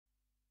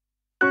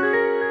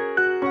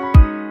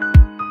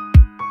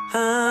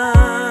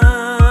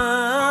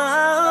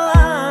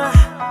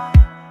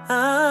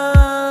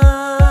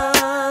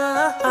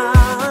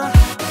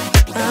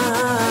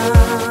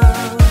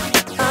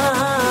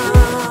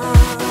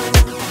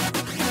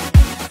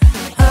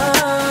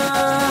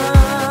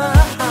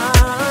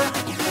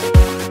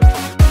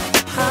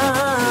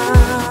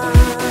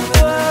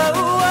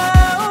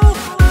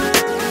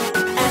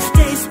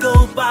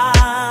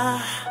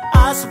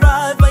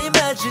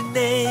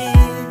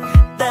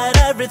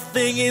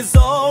everything is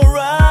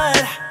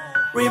alright.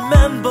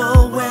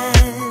 Remember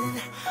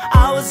when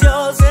I was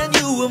yours and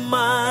you were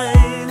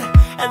mine,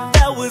 and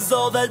that was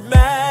all that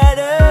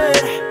mattered.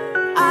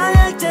 I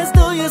act as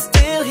though you're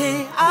still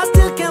here, I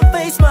still can't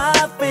face my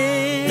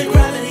fear. The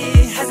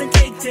gravity hasn't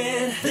kicked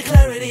in, the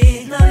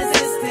clarity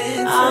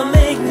non-existent. I'm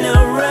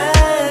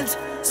ignorant,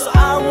 so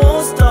I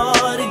won't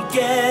start to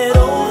get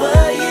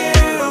over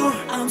you.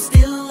 I'm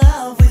still in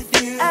love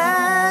with you.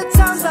 At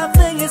times I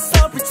think it's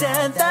all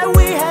pretend that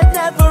we had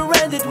never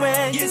ended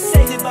when You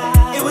say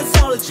goodbye, it was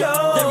all a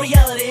joke. the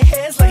reality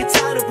hits like a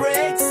tidal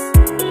breaks,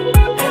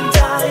 And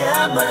I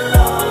am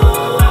alone.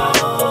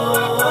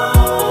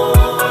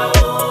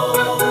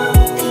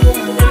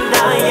 And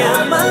I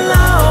am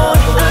alone,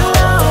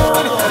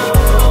 alone.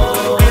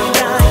 And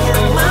I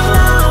am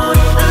alone,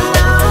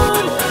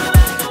 alone.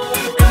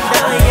 And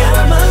I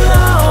am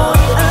alone,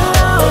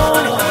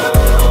 alone.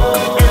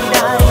 And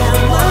I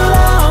am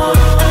alone,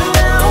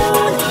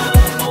 alone.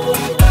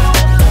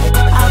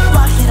 I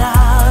block it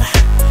out.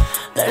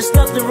 There's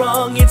nothing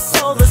wrong, it's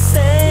all the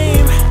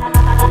same.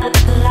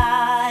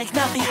 like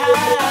nothing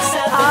has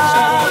ever I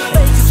changed.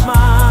 fake a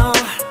smile,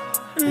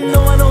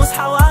 no one knows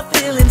how I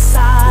feel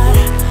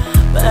inside,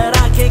 but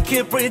I can't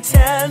keep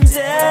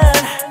pretending.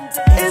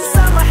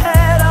 Inside my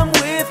head I'm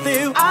with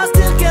you, I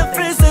still can't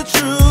face the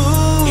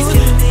truth. It's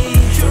killing me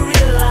to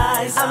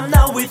realize I'm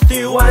not with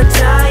you, I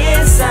die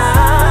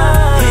inside.